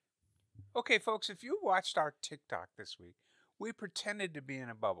Okay, folks, if you watched our TikTok this week, we pretended to be in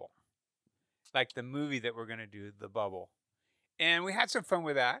a bubble, like the movie that we're going to do, The Bubble. And we had some fun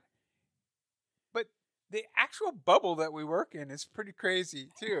with that. But the actual bubble that we work in is pretty crazy,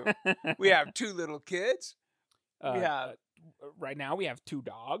 too. We have two little kids. Right now we have 2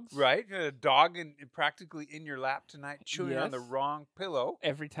 dogs. Right? A dog practically in your lap tonight, chewing on the Yes. wrong pillow.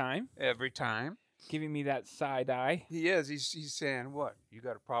 Every time. Giving me that side eye. He is. He's saying, "What? You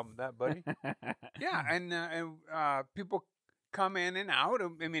got a problem with that, buddy?" Yeah, and people come in and out.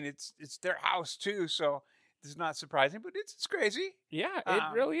 I mean, it's their house too, so it's not surprising, but it's crazy. Yeah, it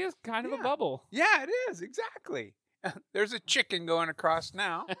really is kind of a bubble. Yeah, it is, exactly. There's a chicken going across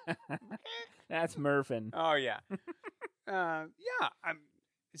now. That's Mervin. Oh, yeah.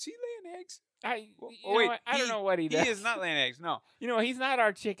 Is he laying eggs? I don't know what he does. He is not laying eggs, no. He's not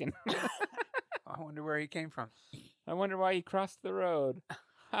our chicken. I wonder where he came from. I wonder why he crossed the road.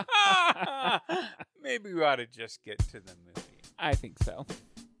 Maybe we ought to just get to the movie. I think so.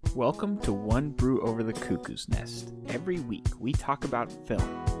 Welcome to One Brew Over the Cuckoo's Nest. Every week we talk about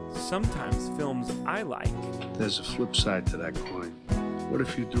film. Sometimes films I like. There's a flip side to that coin. What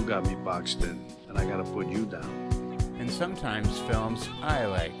if you do got me boxed in and I gotta put you down? And sometimes films I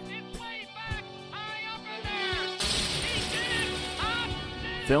like.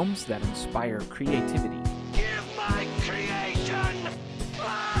 Films that inspire creativity. Give my creation!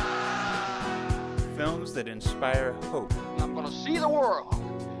 Films that inspire hope. I'm going to see the world.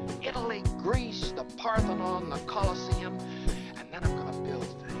 Italy, Greece, the Parthenon, the Colosseum, and then I'm going to build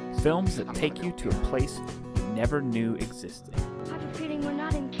things. Films that take you to a place you never knew existed. I have a feeling we're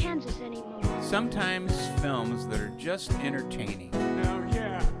not in Kansas anymore. Sometimes films that are just entertaining. Now,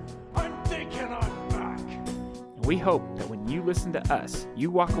 yeah, I'm thinking I'm back. And we hope that when you listen to us, you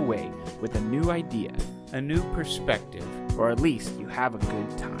walk away with a new idea. A new perspective. Or at least you have a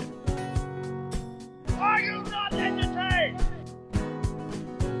good time. Are you not entertained?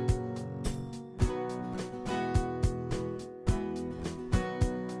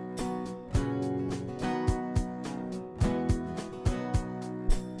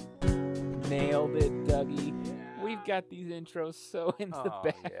 Nailed it, Dougie. We've got these intros so in the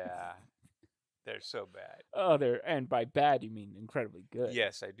bag. Yeah. They're so bad. Oh, and by bad you mean incredibly good.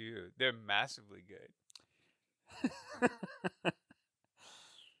 Yes, I do. They're massively good.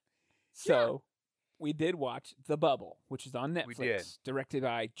 So, we did watch The Bubble, which is on Netflix. We did. Directed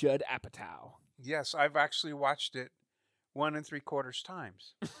by Judd Apatow. Yes, I've actually watched it 1 3/4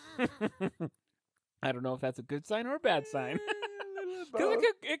 times. I don't know if that's a good sign or a bad sign. Because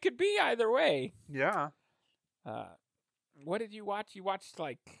It could be either way. Yeah. What did you watch?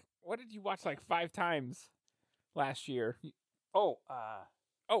 What did you watch like 5 times last year? Oh,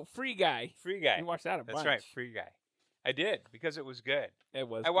 Free Guy. Free Guy. You watched that a bunch. That's right, Free Guy. I did, because it was good. It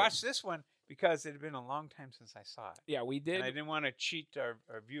was. I watched this one because it had been a long time since I saw it. Yeah, we did. And I didn't want to cheat our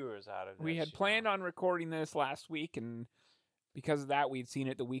viewers out of it. We had planned on recording this last week, and because of that, we'd seen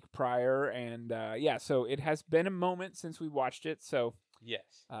it the week prior. And so it has been a moment since we watched it. So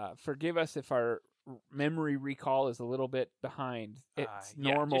yes, forgive us if our memory recall is a little bit behind. It's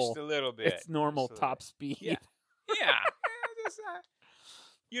normal. Just a little bit. It's normal top speed. Yeah.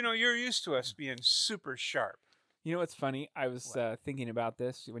 You're used to us being super sharp. You know what's funny? I was thinking about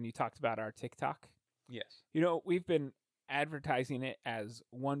this when you talked about our TikTok. Yes. We've been advertising it as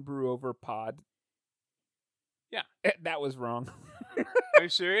One Brew Over Pod. Yeah. That was wrong. Are you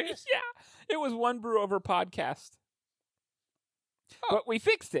serious? Yeah. It was One Brew Over Podcast. Oh. But we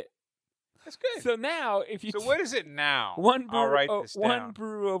fixed it. That's good. So now, if you... So what is it now? I'll write this down. One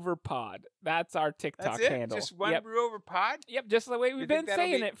Brew Over Pod. That's our TikTok That's it? handle. Just One Brew Over Pod? Yep, just the way we've been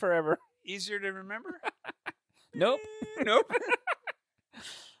saying it forever. Easier to remember? Nope. Nope.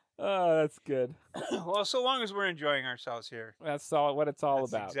 Oh, that's good. Well, so long as we're enjoying ourselves here. That's what it's all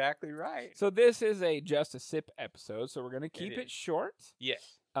That's about. Exactly right. So this is a Just a Sip episode, so we're going to keep it short.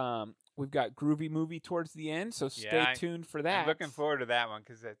 Yes. We've got Groovy Movie towards the end, so stay tuned for that. I'm looking forward to that one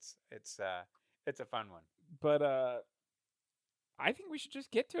because it's a fun one. But I think we should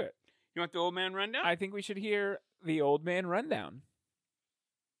just get to it. You want the old man rundown? I think we should hear the old man rundown.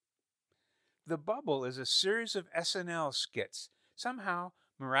 The Bubble is a series of SNL skits, somehow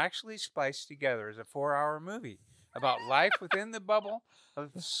miraculously spliced together as a 4-hour movie about life within the bubble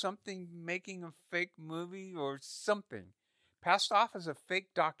of something making a fake movie or something. Passed off as a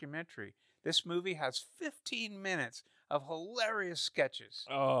fake documentary, this movie has 15 minutes of hilarious sketches.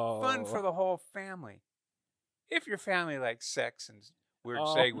 Oh. Fun for the whole family. If your family likes sex and weird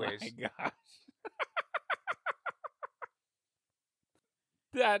segues. Oh my gosh.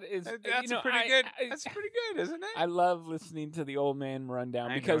 That is, That's you know, pretty good. That's pretty good, isn't it? I love listening to the Old Man Rundown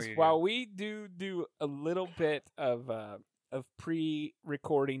I know because you do. while we do a little bit of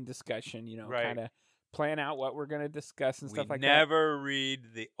pre-recording discussion, you know, Right. kind of plan out what we're going to discuss and We stuff like that. never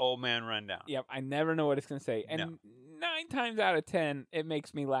read the Old Man Rundown. Yep, I never know what it's going to say. And No. 9 times out of 10, it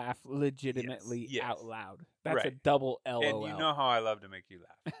makes me laugh legitimately Yes. out loud. That's a Right. double LOL. And you know how I love to make you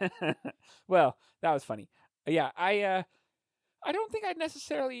laugh. Well, that was funny. Yeah, I don't think I'd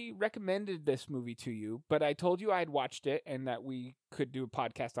necessarily recommended this movie to you, but I told you I'd watched it and that we could do a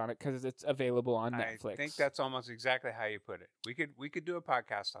podcast on it because it's available on Netflix. I think that's almost exactly how you put it. We could do a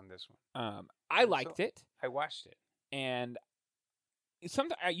podcast on this one. I liked it, I watched it. and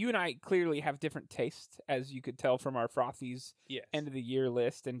sometimes you and I clearly have different tastes, as you could tell from our Frothies Yes. end of the year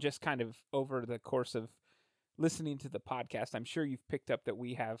list, and just kind of over the course of listening to the podcast, I'm sure you've picked up that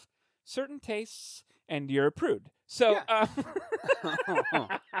we have certain tastes, and you're a prude. So, Yeah.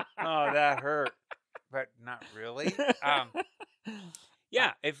 Oh, that hurt, but not really.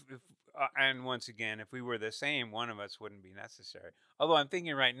 Yeah. If and once again, if we were the same, one of us wouldn't be necessary. Although I'm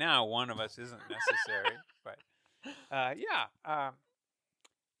thinking right now, one of us isn't necessary. But yeah,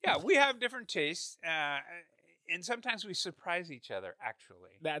 we have different tastes, and sometimes we surprise each other.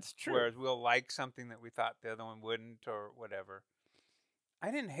 Actually, That's true. whereas we'll like something that we thought the other one wouldn't, or whatever. I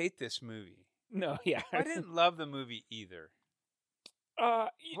didn't hate this movie. No, yeah. I didn't love the movie either. Y-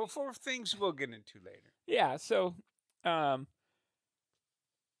 Well, for things we'll get into later. Yeah, so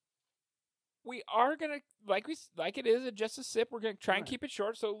we are gonna like it is a just a sip. We're gonna try and Right. keep it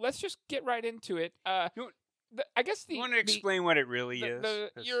short. So let's just get right into it. You- I guess You want to explain what it really is?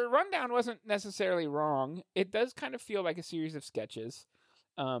 'Cause- your rundown wasn't necessarily wrong. It does kind of feel like a series of sketches.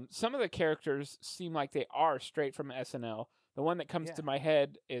 Some of the characters seem like they are straight from SNL. The one that comes Yeah. to my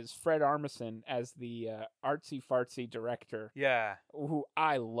head is Fred Armisen as the artsy fartsy director, yeah, who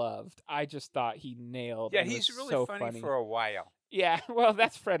I loved. I just thought he nailed. yeah, and he's was really so funny for a while. Yeah, well,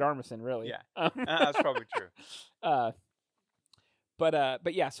 that's Fred Armisen, really. Yeah. That's probably true.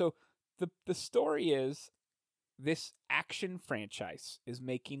 But yeah. So the story is this action franchise is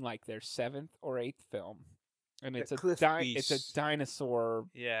making like their 7th or 8th film, and it's The a Cliff it's a Beast. dinosaur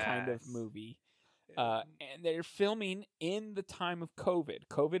Yeah, kind of movie. And they're filming in the time of COVID.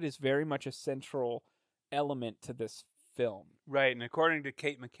 COVID is very much a central element to this film. Right, and according to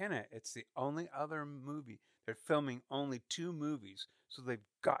Kate McKinnon, it's the only other movie. They're filming only 2 movies, so they've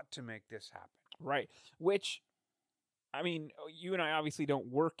got to make this happen. Right. Which, I mean, you and I obviously don't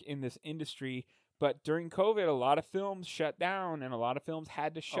work in this industry, but during COVID, a lot of films shut down, and a lot of films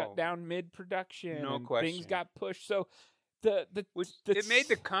had to shut Oh, down mid-production. no and question. Things got pushed. So It made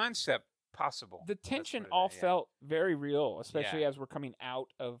the concept possible. the Let's tension put it all that, yeah. felt very real, especially Yeah. as we're coming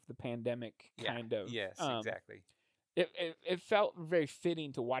out of the pandemic, Yeah, kind of. Yes, Um, exactly. It felt very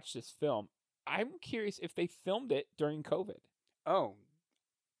fitting to watch this film. I'm curious if they filmed it during COVID. Oh,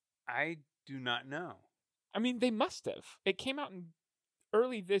 I do not know. I mean, they must have. It came out in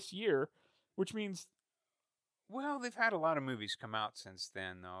early this year, which means Well, they've had a lot of movies come out since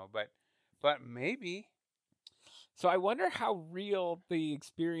then, though. But maybe. so. I wonder how real the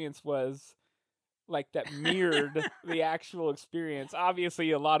experience was, like that mirrored the actual experience.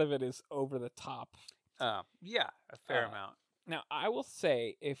 Obviously, a lot of it is over the top. Yeah, a fair Uh, amount. Now, I will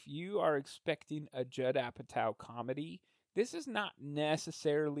say, if you are expecting a Judd Apatow comedy, this is not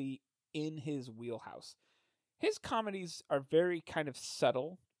necessarily in his wheelhouse. His comedies are very kind of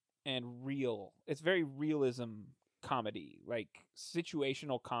subtle and real. It's very realism comedy, like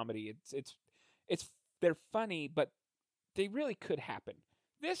situational comedy. It's they're funny, but they really could happen.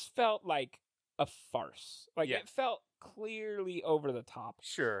 This felt like a farce. Like Yeah. it felt clearly over the top.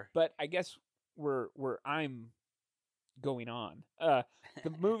 Sure. But I guess where I'm going on. The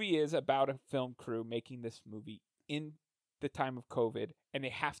movie is about a film crew making this movie in the time of COVID, and they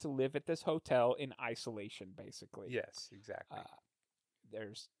have to live at this hotel in isolation, basically. Yes, exactly.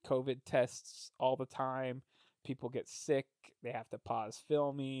 There's COVID tests all the time. People get sick. They have to pause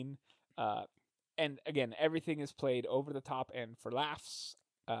filming. And again, everything is played over the top and for laughs.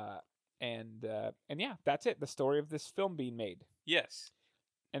 And yeah, that's it. The story of this film being made. Yes.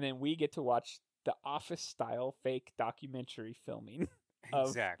 And then we get to watch the Office-style fake documentary filming of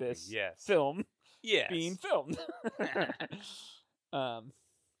Exactly. this Yes. film Yes. being filmed.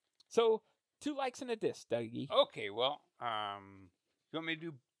 So 2 likes and a diss, Dougie. Okay. Well, you want me to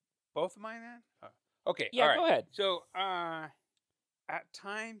do both of mine then? Okay. Yeah, all right. go ahead. So, at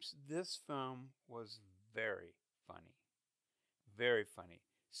times, this film was very funny. Very funny.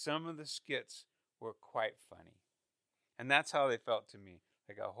 Some of the skits were quite funny. And that's how they felt to me.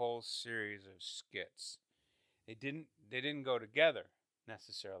 Like a whole series of skits. They didn't go together.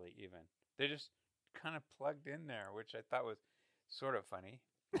 necessarily even. They're just kind of plugged in there, which I thought was sort of funny.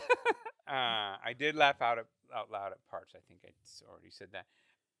 I did laugh out loud at parts. I think I already said that.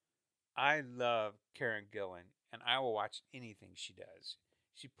 I love Karen Gillan, and I will watch anything she does.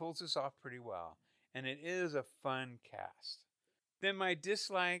 She pulls this off pretty well, and it is a fun cast. Then my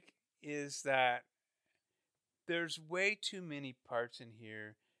dislike is that there's way too many parts in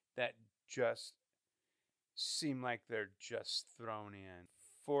here that just seem like they're just thrown in.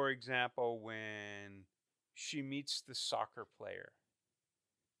 For example, when she meets the soccer player.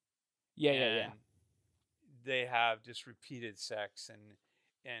 Yeah. They have just repeated sex,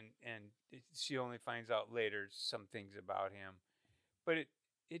 and she only finds out later some things about him. But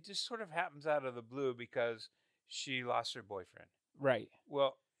it just sort of happens out of the blue because she lost her boyfriend. Right.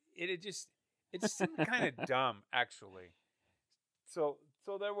 Well, it seemed kind of dumb, actually. So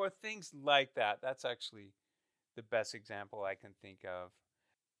there were things like that. That's actually the best example I can think of.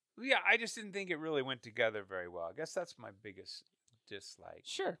 Yeah, I just didn't think it really went together very well. I guess that's my biggest dislike.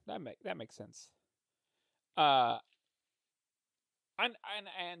 Sure, that makes sense. And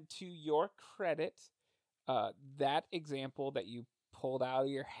to your credit, that example that you pulled out of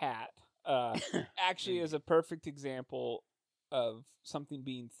your hat actually is a perfect example of something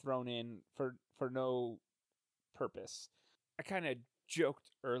being thrown in for no purpose. I kind of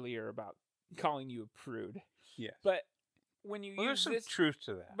joked earlier about calling you a prude. Yes. But when you there's use some this, truth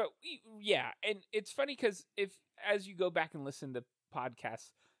to that. but yeah, and it's funny because as you go back and listen to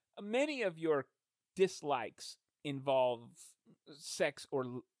podcasts, many of your dislikes involve sex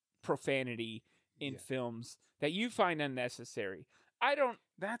or profanity in films that you find unnecessary. I don't.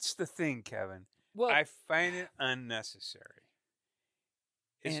 That's the thing, Kevin. Well, I find it unnecessary.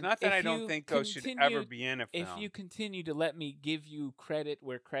 It's and not that if I don't you think those should continue- ever be in a film. if you continue to let me give you credit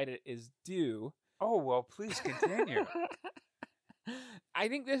where credit is due. Oh, well, please continue. I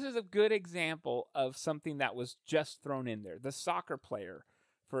think this is a good example of something that was just thrown in there. The soccer player,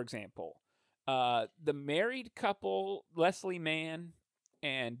 for example. The married couple, Leslie Mann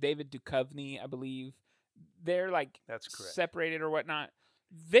and David Duchovny, I believe, they're like That's correct. separated or whatnot.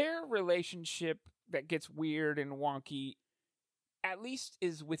 Their relationship that gets weird and wonky at least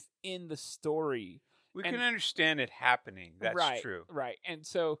is within the story. We And- can understand it happening. That's right, true. Right. And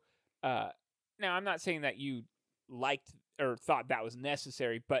so now I'm not saying that you liked or thought that was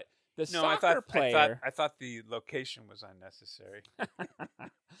necessary, but the No, soccer player I thought the location was unnecessary.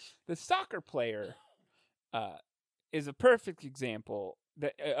 the soccer player is a perfect example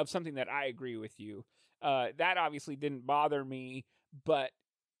of something that I agree with you. That obviously didn't bother me, but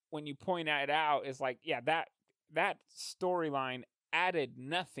when you point it out, it's like, yeah, that storyline added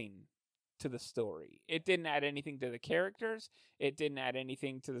nothing to the story. It didn't add anything to the characters. It didn't add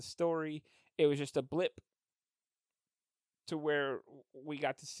anything to the story. It was just a blip to where we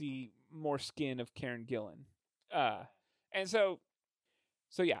got to see more skin of Karen Gillan. And so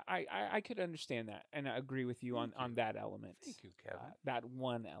yeah, I could understand that, and I agree with you on that element. Thank you, Kevin. That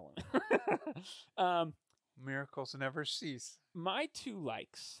one element. Miracles never cease. My two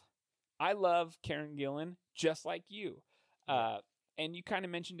likes. I love Karen Gillan just like you. And you kind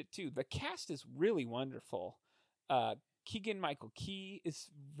of mentioned it too. The cast is really wonderful. Keegan-Michael Key is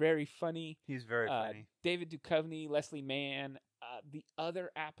very funny. He's very funny. David Duchovny, Leslie Mann, the other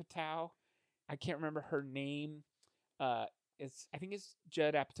Apatow, I can't remember her name. I think it's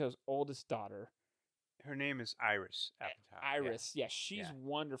Judd Apatow's oldest daughter. Her name is Iris Apatow. Iris, yeah, she's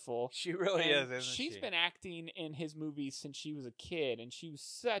wonderful. She really And is, isn't she? she's been acting in his movies since she was a kid, and she was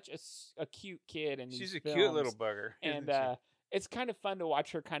such a cute kid in these She's a films. cute little bugger. And isn't she? it's kind of fun to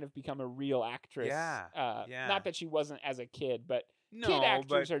watch her kind of become a real actress. Yeah, yeah. Not that she wasn't as a kid, but no, kid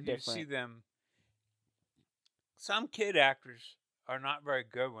actors but are you different. see them. Some kid actors are not very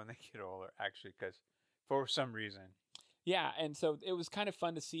good when they get older, actually, because for some reason. Yeah, and so it was kind of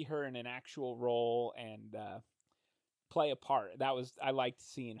fun to see her in an actual role and play a part. I liked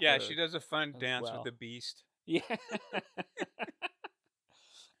seeing her. Yeah, she does a fun as dance well. with the beast. Yeah.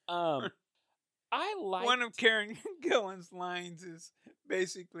 I like One of Karen Gillan's lines is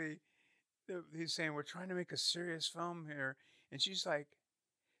basically, he's saying, we're trying to make a serious film here. And she's like,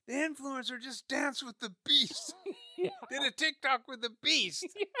 the influencer just danced with the beast. Yeah. Did a TikTok with the beast.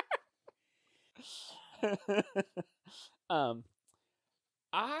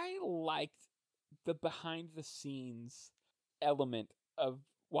 I liked the behind the scenes element of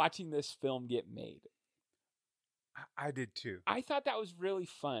watching this film get made. I did too. I thought that was really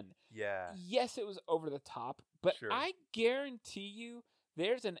fun. Yeah. Yes, it was over the top, but Sure. I guarantee you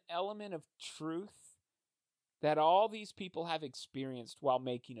there's an element of truth that all these people have experienced while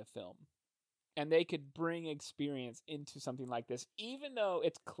making a film. and they could bring experience into something like this, even though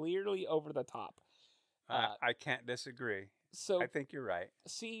it's clearly over the top. I can't disagree. So I think you're right.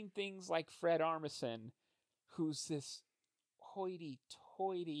 seeing things like Fred Armisen, who's this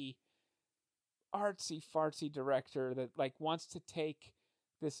hoity-toity, artsy-fartsy director that like wants to take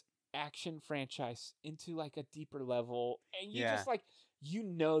this action franchise into like a deeper level, and you just like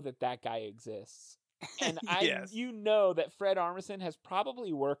that guy exists, and Yes. you know that Fred Armisen has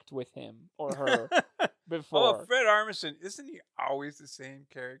probably worked with him or her before. Oh, Fred Armisen, isn't he always the same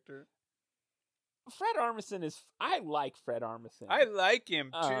character? Fred Armisen is. I like Fred Armisen. I like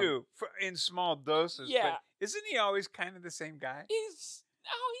him too, in small doses. Yeah. But isn't he always kind of the same guy? He's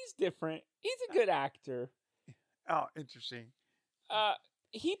different. He's a good actor. Oh, interesting.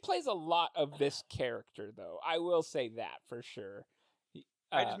 He plays a lot of this character, though. I will say that for sure.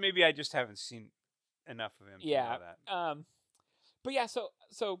 Maybe I just haven't seen enough of him. Yeah. To know that. But yeah.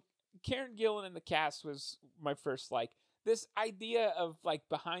 So Karen Gillan in the cast was my first like. This idea of like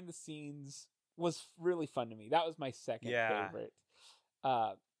behind the scenes was really fun to me. That was my second favorite.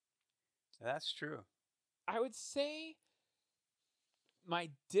 That's true. I would say my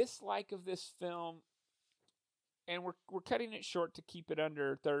dislike of this film, and we're cutting it short to keep it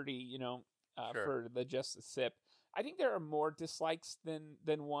under 30, Sure. for the Just a Sip. I think there are more dislikes than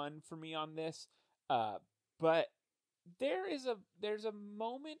one for me on this. But there's a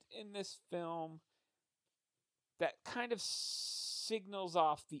moment in this film that kind of signals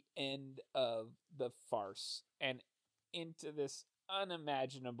off the end of the farce and into this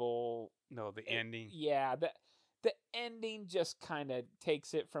unimaginable. No, the ending. Yeah, the ending just kind of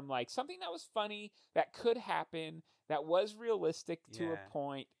takes it from like something that was funny, that could happen, that was realistic to a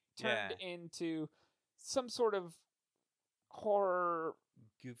point, turned into some sort of horror,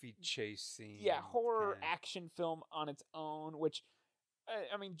 goofy chase scene. Yeah, horror action film on its own, which,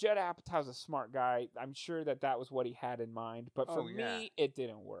 I mean, Judd Apatow's a smart guy. I'm sure that was what he had in mind. But for me, it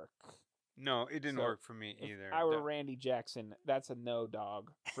didn't work. No, it didn't work for me either. If I were Randy Jackson, that's a no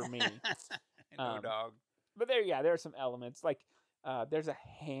dog for me. No dog. But there are some elements. Like, there's a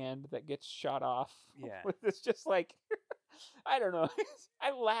hand that gets shot off. Yeah. It's just like, I don't know.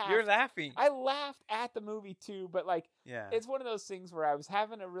 I laughed. You're laughing. I laughed at the movie too, but like, yeah, it's one of those things where I was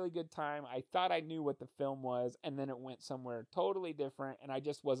having a really good time. I thought I knew what the film was, and then it went somewhere totally different, and I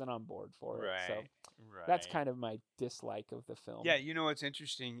just wasn't on board for it. So that's kind of my dislike of the film. Yeah, you know what's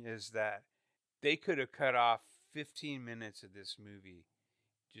interesting is that they could have cut off 15 minutes of this movie,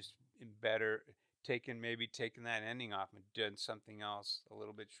 just taken that ending off and done something else a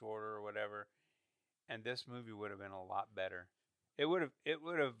little bit shorter or whatever. And this movie would have been a lot better. It would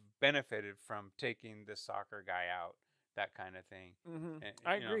have benefited from taking the soccer guy out, that kind of thing. Mm-hmm. And,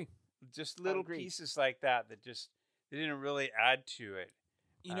 I agree. Just little pieces like that just they didn't really add to it.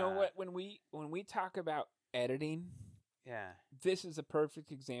 You know what? When we talk about editing, this is a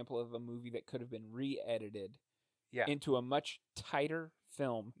perfect example of a movie that could have been re-edited into a much tighter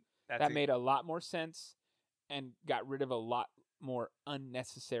film that made a lot more sense and got rid of a lot more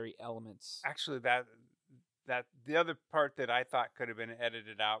unnecessary elements. Actually, that the other part that I thought could have been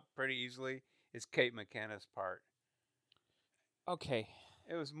edited out pretty easily is Kate McKinnon part. Okay,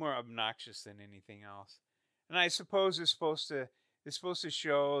 it was more obnoxious than anything else, and I suppose it's supposed to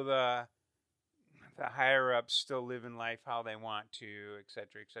show the higher ups still living life how they want to,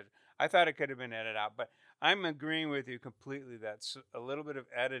 etc., etc. I thought it could have been edited out, but I'm agreeing with you completely. That's a little bit of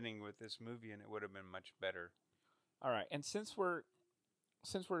editing with this movie, and it would have been much better. All right, and since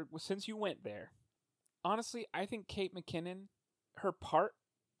you went there, honestly, I think Kate McKinnon, her part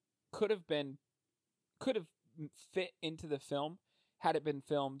could have fit into the film had it been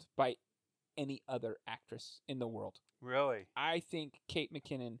filmed by any other actress in the world. Really? I think Kate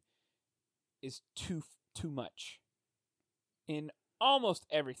McKinnon is too much in almost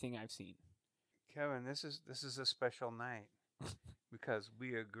everything I've seen. Kevin, this is a special night because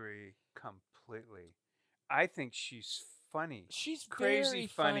we agree completely. I think she's funny. She's crazy very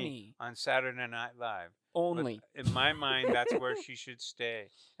funny on Saturday Night Live. Only. But in my mind, that's where she should stay.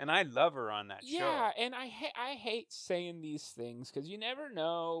 And I love her on that show. Yeah, and I hate saying these things because you never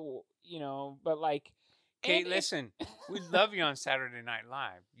know, but like... Kate, listen, we love you on Saturday Night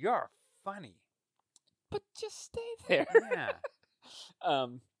Live. You're funny. But just stay there. Yeah.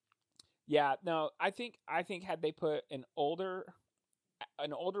 Yeah, no, I think had they put an older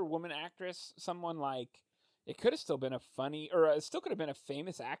woman actress, someone like... It could have still been a funny, or it still could have been a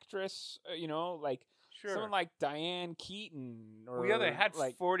famous actress, like someone like Diane Keaton. Or we had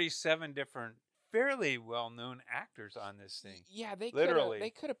like 47 different, fairly well-known actors on this thing. Yeah, they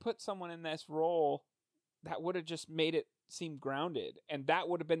could have put someone in this role that would have just made it seem grounded, and that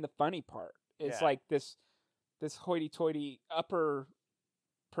would have been the funny part. It's Yeah. like this hoity-toity upper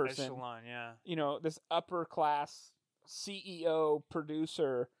person, Echelon, yeah. this upper class CEO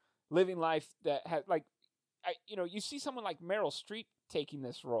producer living life that has you see someone like Meryl Streep taking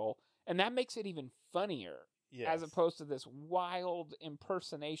this role, and that makes it even funnier Yes. as opposed to this wild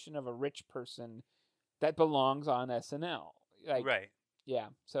impersonation of a rich person that belongs on SNL. Right. Yeah.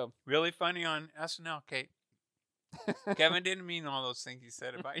 So Really funny on SNL, Kate. Kevin didn't mean all those things he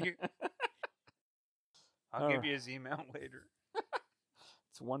said about you. I'll give you his email later.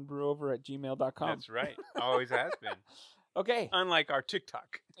 it's onebrewover@gmail.com. That's right. Always has been. Okay. Unlike our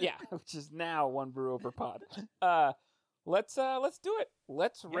TikTok. Yeah, which is now One Brew Over Pod. Let's do it.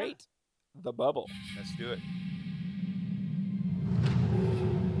 Let's rate The Bubble. Let's do it.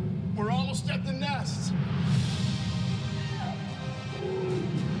 We're almost at the nest.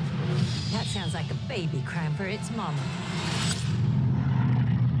 That sounds like a baby crying for its mama.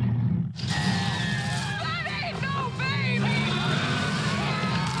 That ain't no baby!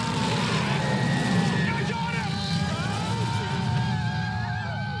 I got him!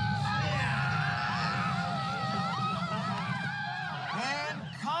 And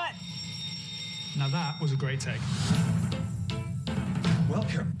cut. Now that was a great take.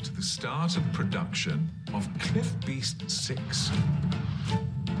 Welcome to the start of production of Cliff Beast 6.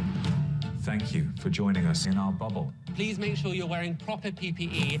 Thank you for joining us in our bubble. Please make sure you're wearing proper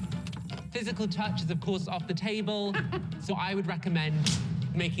PPE. Physical touch is, of course, off the table. So I would recommend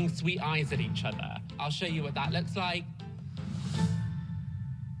making sweet eyes at each other. I'll show you what that looks like.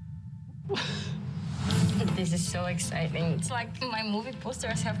 This is so exciting. It's like my movie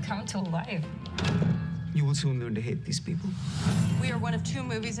posters have come to life. You will soon learn to hate these people. We are one of 2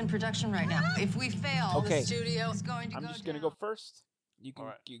 movies in production right now. If we fail, the studio is going to I'm just going to go first. You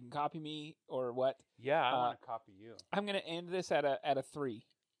can copy me or what? Yeah, I want to copy you. I'm going to end this at a 3.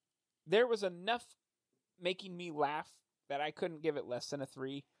 There was enough making me laugh that I couldn't give it less than a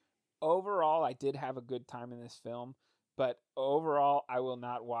 3. Overall, I did have a good time in this film, but overall, I will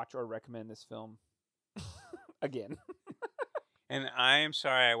not watch or recommend this film again. And I am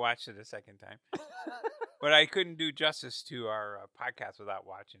sorry I watched it a second time. But I couldn't do justice to our podcast without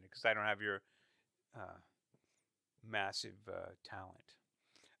watching it because I don't have your massive talent.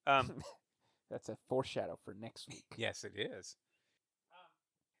 That's a foreshadow for next week. Yes, it is.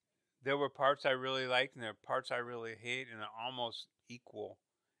 There were parts I really liked and there are parts I really hate in an almost equal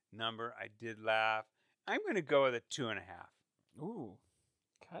number. I did laugh. I'm going to go with a 2.5. Ooh,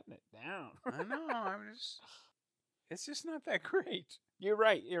 cutting it down. I know. It's just not that great. You're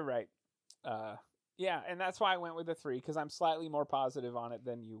right. Yeah, and that's why I went with a 3 because I'm slightly more positive on it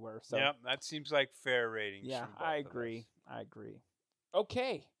than you were. So yeah, that seems like fair ratings. Yeah, from both I of agree. us. I agree.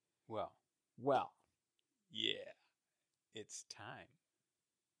 Okay. Well. Yeah. It's time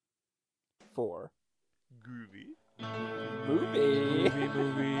for Groovy Movie.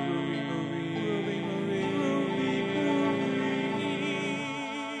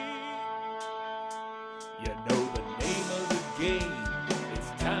 You know the name of the game. It's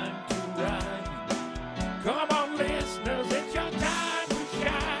time to ride. Come on, listeners, it's your time to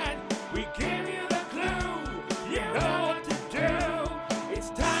shine. We give you the clue. You know what to do. It's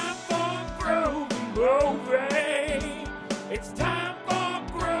time for Groovy Movie. It's time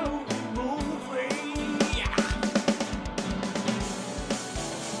for Groovy Movie. Yeah.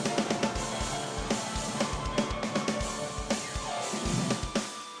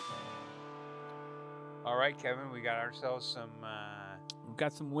 All right, Kevin, we got ourselves some. We've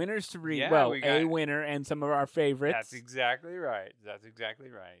got some winners to read. Yeah, well, we a got- winner and some of our favorites. That's exactly right.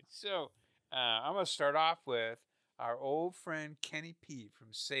 So I'm going to start off with our old friend Kenny P. from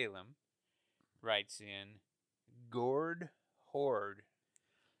Salem writes in Gourd Horde.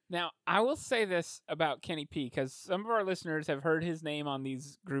 Now, I will say this about Kenny P because some of our listeners have heard his name on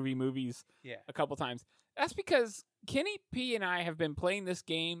these groovy movies a couple times. That's because Kenny P and I have been playing this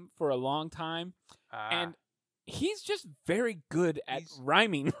game for a long time, and he's just very good at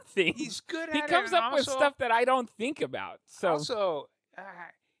rhyming things. He's good at He it. comes and up with also- stuff that I don't think about. So Also,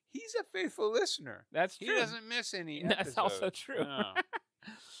 he's a faithful listener. That's He true. doesn't miss any That's also episodes. true.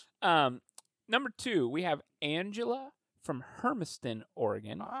 No. Number 2, we have Angela from Hermiston,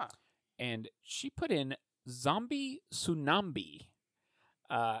 Oregon, and she put in Zombie Tsunami.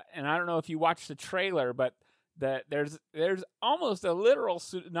 And I don't know if you watched the trailer, but there's almost a literal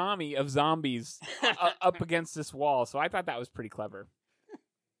tsunami of zombies up against this wall. So I thought that was pretty clever.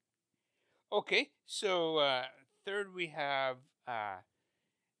 Okay, so third we have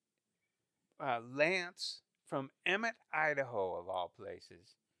Lance from Emmett, Idaho, of all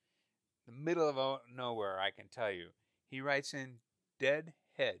places. The middle of nowhere, I can tell you. He writes in Dead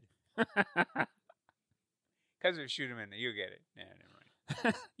Head. Because we shoot him in the... You get it. Yeah, never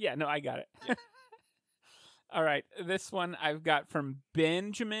mind. Yeah, no, I got it. Yeah. All right, this one I've got from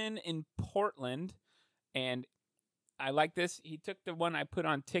Benjamin in Portland, and I like this. He took the one I put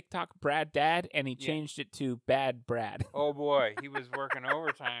on TikTok, Brad Dad, and he changed it to Bad Brad. Oh, boy. He was working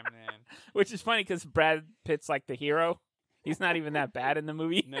overtime then. Which is funny because Brad Pitt's like the hero. He's not even that bad in the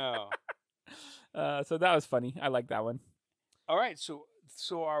movie. No. So that was funny. I like that one. All right, so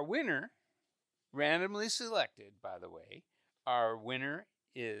our winner, randomly selected, by the way, our winner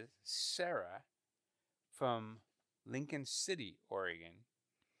is Sarah from Lincoln City, Oregon.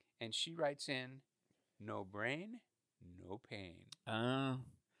 And she writes in, no brain, no pain. Oh.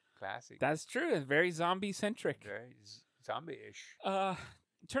 Classic. That's true. It's very zombie-centric. Very zombie-ish.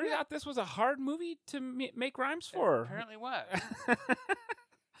 Turns out this was a hard movie to make rhymes for. It apparently was.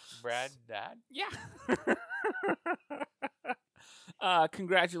 Brad Dad? Yeah.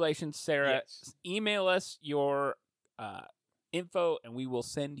 Congratulations, Sarah. Yes. Email us your info, and we will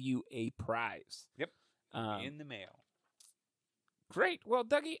send you a prize. Yep. In the mail. Great. Well,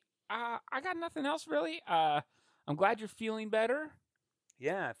 Dougie, I got nothing else really. I'm glad you're feeling better.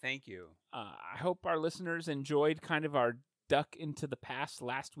 Yeah, thank you. I hope our listeners enjoyed kind of our duck into the past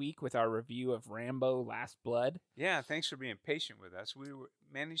last week with our review of Rambo: Last Blood. Yeah, thanks for being patient with us. We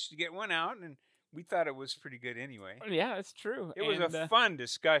managed to get one out, and we thought it was pretty good anyway. Yeah, that's true. It was a fun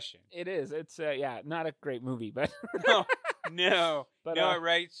discussion. It is. It's not a great movie, but no, but, it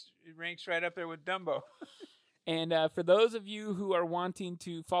ranks right up there with Dumbo. And for those of you who are wanting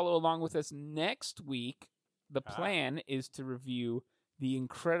to follow along with us next week, the plan is to review The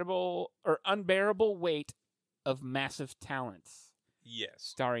Incredible or Unbearable Weight of Massive Talents. Yes.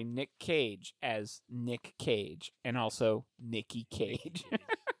 Starring Nick Cage as Nick Cage and also Nicky Cage.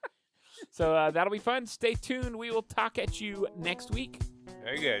 So that'll be fun. Stay tuned. We will talk at you next week.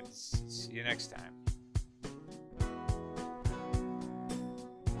 Very good. See you next time.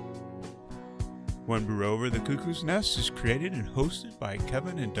 One Brew Over the Cuckoo's Nest is created and hosted by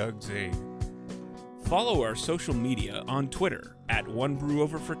Kevin and Doug Zaid. Follow our social media on Twitter at One Brew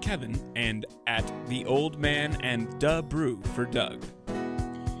Over for Kevin and at The Old Man and Duh Brew for Doug.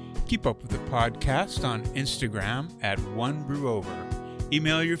 Keep up with the podcast on Instagram at One Brew Over.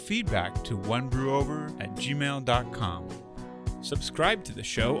 Email your feedback to onebrewover@gmail.com. Subscribe to the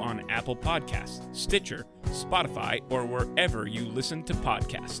show on Apple Podcasts, Stitcher, Spotify, or wherever you listen to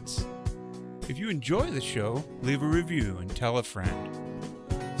podcasts. If you enjoy the show, leave a review and tell a friend.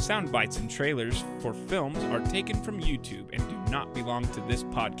 Sound bites and trailers for films are taken from YouTube and do not belong to this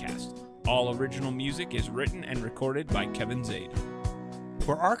podcast. All original music is written and recorded by Kevin Zaid.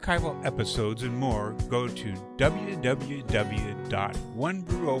 For archival episodes and more, go to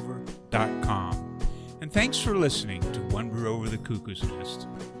www.onebrewover.com. And thanks for listening to One Brew Over the Cuckoo's Nest.